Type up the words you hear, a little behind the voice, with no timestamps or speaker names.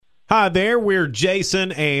Hi there, we're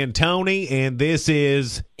Jason and Tony, and this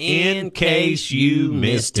is In Case You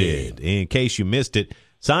Missed It. In case you missed it,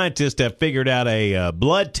 scientists have figured out a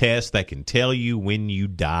blood test that can tell you when you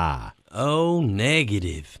die. Oh,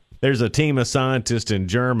 negative. There's a team of scientists in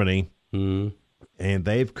Germany, and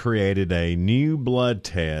they've created a new blood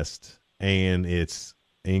test, and it's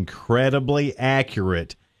incredibly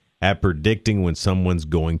accurate at predicting when someone's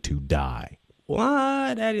going to die.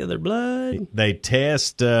 What? Out of their blood? They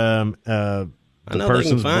test I know they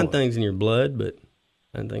can find things in your blood, but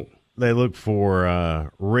I think they look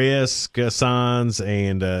for risk signs,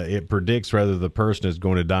 and it predicts whether the person is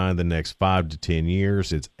going to die in the next 5 to 10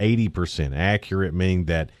 years. It's 80% accurate, meaning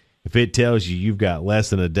that if it tells you you've got less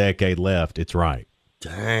than a decade left, it's right.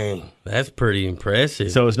 Dang, that's pretty impressive.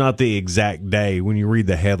 So it's not the exact day. When you read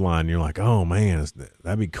the headline, you're like, oh, man,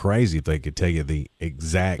 that'd be crazy if they could tell you the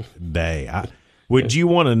exact day. Would you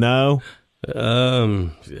want to know?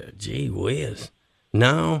 Gee whiz.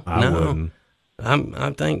 No. I wouldn't. I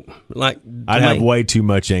think, like, I'd have way too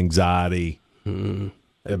much anxiety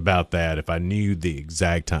about that if I knew the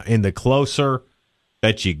exact time. And the closer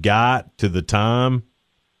that you got to the time,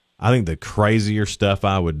 I think the crazier stuff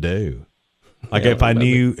I would do. Like if I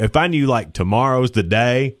knew like tomorrow's the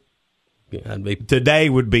day, today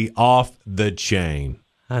would be off the chain.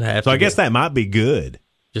 I guess that might be good.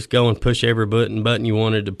 Just go and push every button you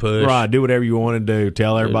wanted to push. Right, do whatever you want to do.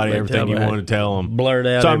 Tell everybody everything you want to tell them. Blurt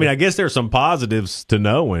out. So, I mean, I guess there's some positives to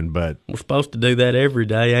knowing, but... We're supposed to do that every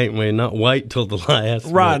day, ain't we? Not wait till the last.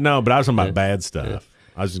 Right, no, but I was talking about bad stuff. Yeah.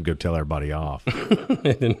 I was just going to tell everybody off.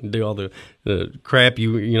 And do all the crap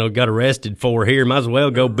you got arrested for here. Might as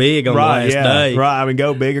well go big on the last day. Right, I mean,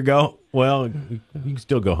 go big or go... Well, you can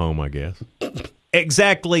still go home, I guess.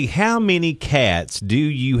 Exactly how many cats do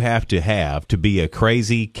you have to be a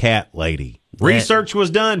crazy cat lady? Research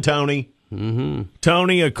was done, Tony. Mm-hmm.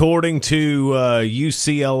 Tony, according to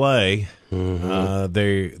UCLA,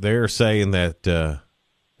 they're saying that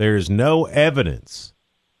there is no evidence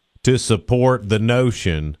to support the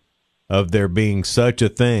notion of there being such a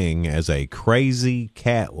thing as a crazy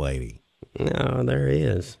cat lady. No, there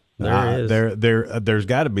is. There's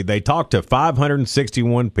got to be. They talked to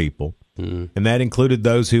 561 people. And that included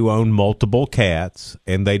those who own multiple cats,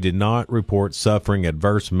 and they did not report suffering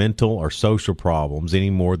adverse mental or social problems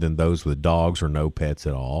any more than those with dogs or no pets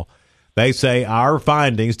at all. They say our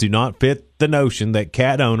findings do not fit the notion that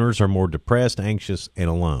cat owners are more depressed, anxious, and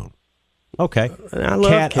alone. Okay. I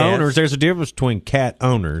love cat cats. Owners, there's a difference between cat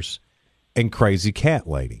owners and crazy cat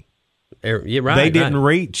lady. You're right. They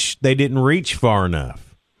didn't reach far enough.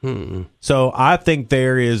 So I think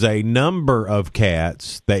there is a number of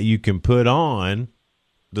cats that you can put on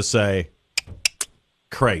to say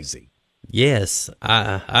crazy. Yes,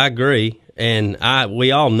 I agree, and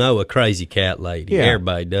we all know a crazy cat lady. Yeah.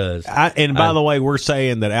 Everybody does. And by the way, we're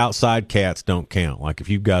saying that outside cats don't count. Like if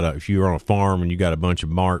you're on a farm and you got a bunch of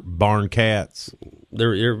barn cats,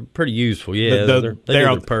 they're pretty useful. Yeah,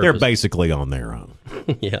 they're basically on their own.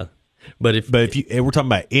 Yeah, but if we're talking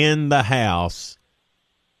about in the house.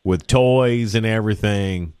 With toys and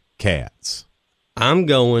everything, cats. I'm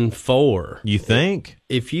going 4. You think?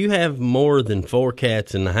 If you have more than 4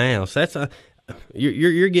 cats in the house,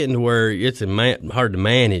 you're getting to where it's hard to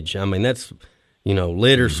manage. I mean, that's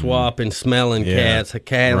litter swapping, smelling cats, a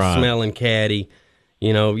cat smelling catty.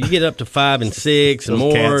 You get up to 5 and 6 and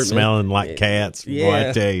more. Cats smelling like cats. Yeah. Boy,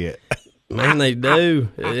 I tell you, man, they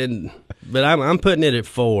do. But I'm putting it at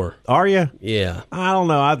 4. Are you? Yeah. I don't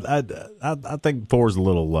know. I think 4 is a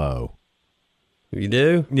little low. You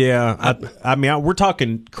do? Yeah. I mean, we're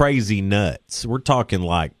talking crazy nuts. We're talking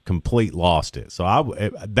like complete lost it.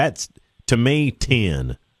 So that's to me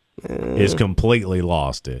 10 is completely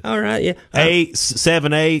lost it. All right. Yeah. 8,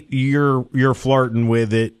 7, 8. You're flirting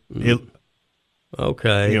with it.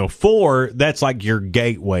 Okay. 4, that's like your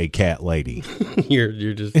gateway cat lady.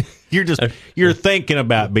 you're thinking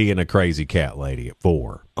about being a crazy cat lady at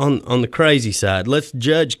 4. On the crazy side, let's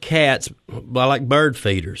judge cats by like bird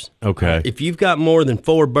feeders. Okay. If you've got more than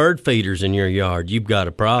 4 bird feeders in your yard, you've got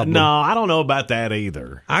a problem. No, I don't know about that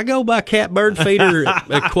either. I go by cat bird feeder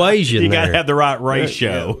equation. You got to have the right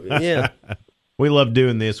ratio. Yeah. We love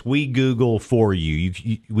doing this. We Google for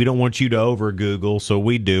you. We don't want you to over Google, so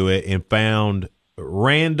we do it and found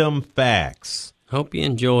random facts. Hope you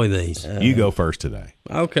enjoy these. You go first today.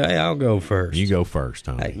 Okay, I'll go first. You go first,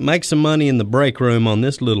 Tony. Hey, make some money in the break room on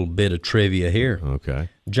this little bit of trivia here. Okay.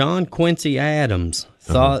 John Quincy Adams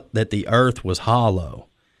thought that the earth was hollow,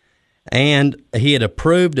 and he had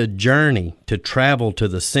approved a journey to travel to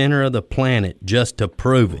the center of the planet just to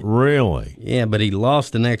prove it. Really? Yeah, but he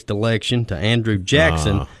lost the next election to Andrew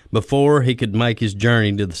Jackson before he could make his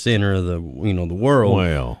journey to the center of the world.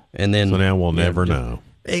 Well, and then so now we'll never know.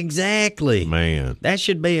 Exactly. Man. That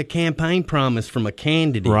should be a campaign promise from a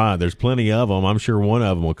candidate. Right. There's plenty of them. I'm sure one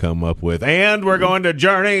of them will come up with, and we're going to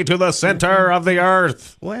journey to the center of the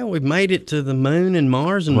earth. Well, we've made it to the moon and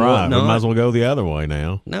Mars and right. whatnot. We might as well go the other way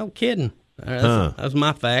now. No kidding. That's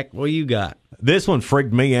my fact. What you got? This one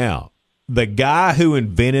freaked me out. The guy who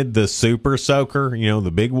invented the Super Soaker,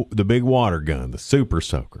 the big water gun, the Super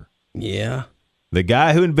Soaker. Yeah. The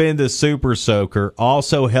guy who invented the Super Soaker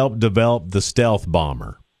also helped develop the stealth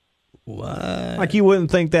bomber. What? Like you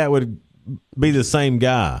wouldn't think that would be the same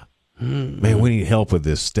guy. Man, we need help with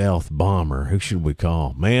this stealth bomber. Who should we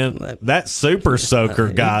call? Man, that Super Soaker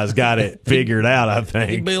guy's got it figured out, I think.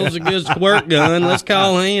 He builds a good squirt gun. Let's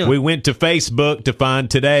call him. We went to Facebook to find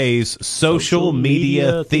today's social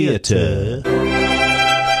media theater.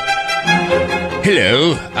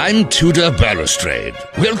 Hello, I'm Tudor Balustrade.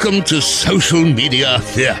 Welcome to Social Media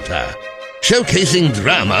Theatre, showcasing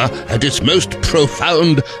drama at its most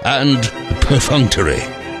profound and perfunctory.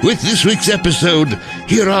 With this week's episode,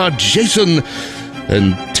 here are Jason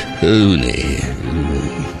and Tony.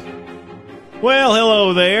 Well,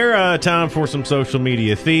 hello there. Time for some social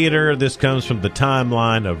media theater. This comes from the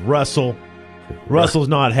timeline of Russell. Russell's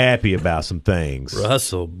not happy about some things.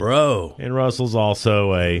 Russell, bro. And Russell's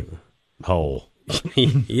also a hole.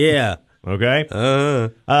 Yeah. Okay?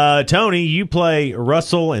 Tony, you play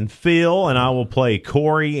Russell and Phil, and I will play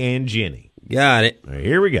Corey and Jenny. Got it. Right,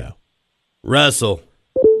 here we go. Russell.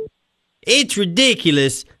 It's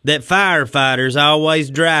ridiculous that firefighters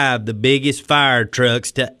always drive the biggest fire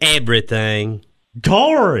trucks to everything.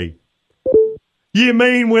 Corey, you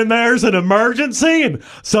mean when there's an emergency and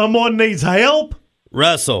someone needs help?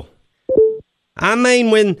 Russell. I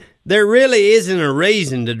mean when there really isn't a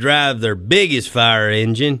reason to drive their biggest fire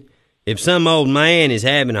engine. If some old man is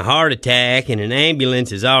having a heart attack and an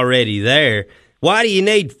ambulance is already there, why do you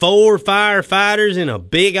need 4 firefighters and a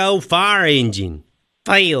big old fire engine?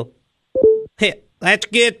 Phil. That's a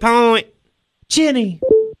good point. Jenny,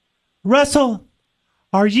 Russell,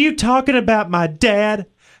 are you talking about my dad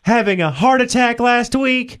having a heart attack last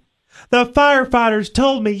week? The firefighters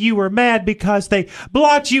told me you were mad because they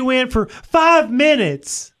blocked you in for 5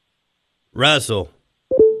 minutes. Russell.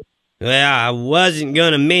 Well, I wasn't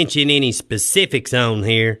going to mention any specifics on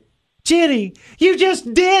here. Jenny, you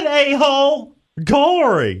just did, a-hole.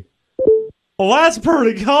 Corey. Well, that's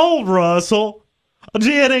pretty cold, Russell.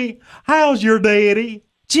 Jenny, how's your daddy?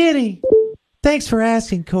 Jenny, thanks for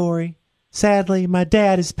asking, Corey. Sadly, my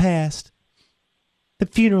dad has passed. The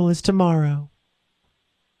funeral is tomorrow.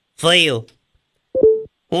 Phil.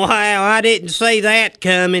 Wow, I didn't see that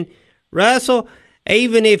coming. Russell,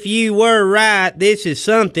 even if you were right, this is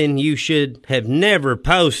something you should have never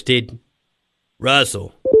posted.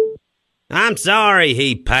 Russell. I'm sorry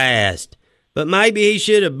he passed, but maybe he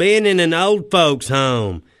should have been in an old folks'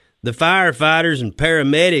 home. The firefighters and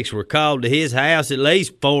paramedics were called to his house at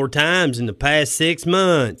least 4 times in the past 6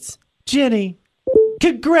 months. Jenny,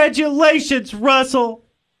 congratulations, Russell.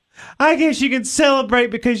 I guess you can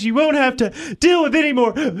celebrate because you won't have to deal with any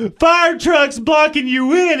more fire trucks blocking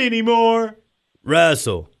you in anymore.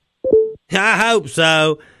 Russell. I hope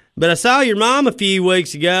so, but I saw your mom a few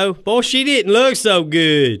weeks ago. Boy, she didn't look so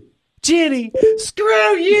good. Jenny,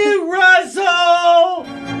 screw you, Russell!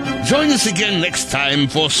 Join us again next time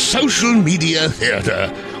for Social Media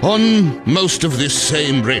Theatre on most of this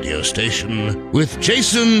same radio station with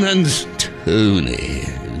Jason and Tony.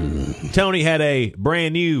 Tony had a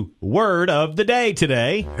brand new word of the day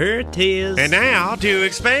today. Here it is. And now, to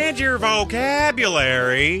expand your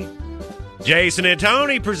vocabulary, Jason and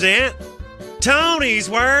Tony present Tony's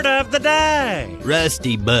Word of the Day.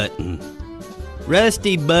 Rusty button.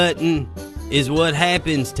 Rusty button is what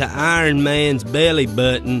happens to Iron Man's belly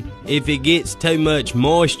button if it gets too much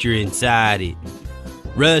moisture inside it.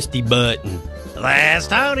 Rusty button. That's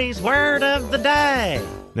Tony's Word of the Day.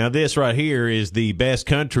 Now, this right here is the best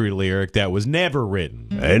country lyric that was never written.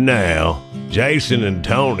 And now, Jason and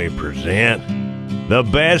Tony present the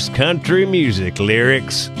best country music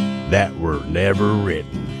lyrics that were never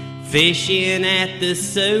written. Fishing at the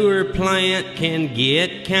sewer plant can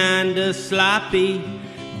get kinda sloppy,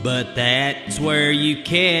 but that's where you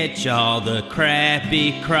catch all the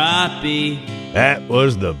crappy crappie. That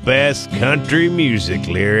was the best country music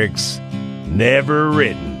lyrics never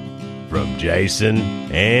written from Jason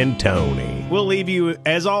and Tony. We'll leave you,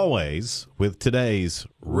 as always, with today's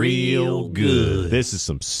Real Good. This is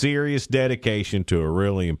some serious dedication to a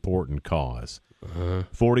really important cause.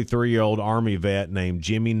 43-year-old Army vet named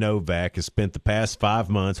Jimmy Novak has spent the past 5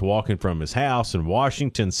 months walking from his house in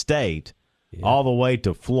Washington State all the way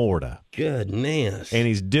to Florida. Goodness. And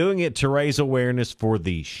he's doing it to raise awareness for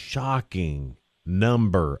the shocking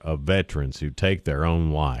number of veterans who take their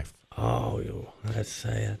own life. Oh, that's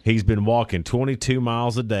sad. He's been walking 22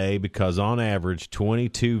 miles a day because on average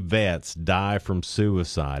 22 vets die from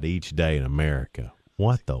suicide each day in America.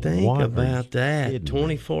 What the Think about that.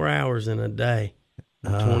 24 hours in a day.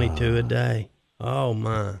 22 a day. Oh,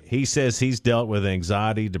 my. He says he's dealt with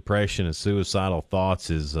anxiety, depression, and suicidal thoughts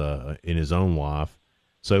in his own life.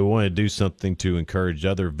 So he wanted to do something to encourage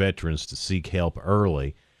other veterans to seek help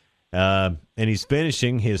early. And he's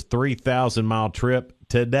finishing his 3,000-mile trip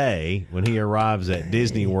today when he arrives at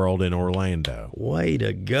Disney World in Orlando. Way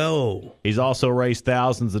to go. He's also raised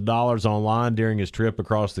thousands of dollars online during his trip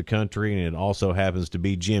across the country, and it also happens to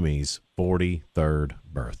be Jimmy's 43rd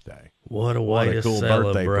birthday. What a way to cool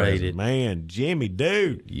celebrate it. Man, Jimmy,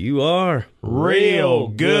 dude. You are real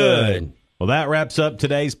good. Well, that wraps up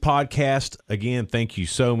today's podcast. Again, thank you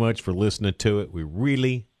so much for listening to it. We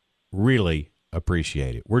really, really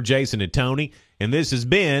appreciate it. We're Jason and Tony, and this has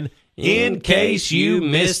been In Case You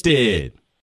Missed It.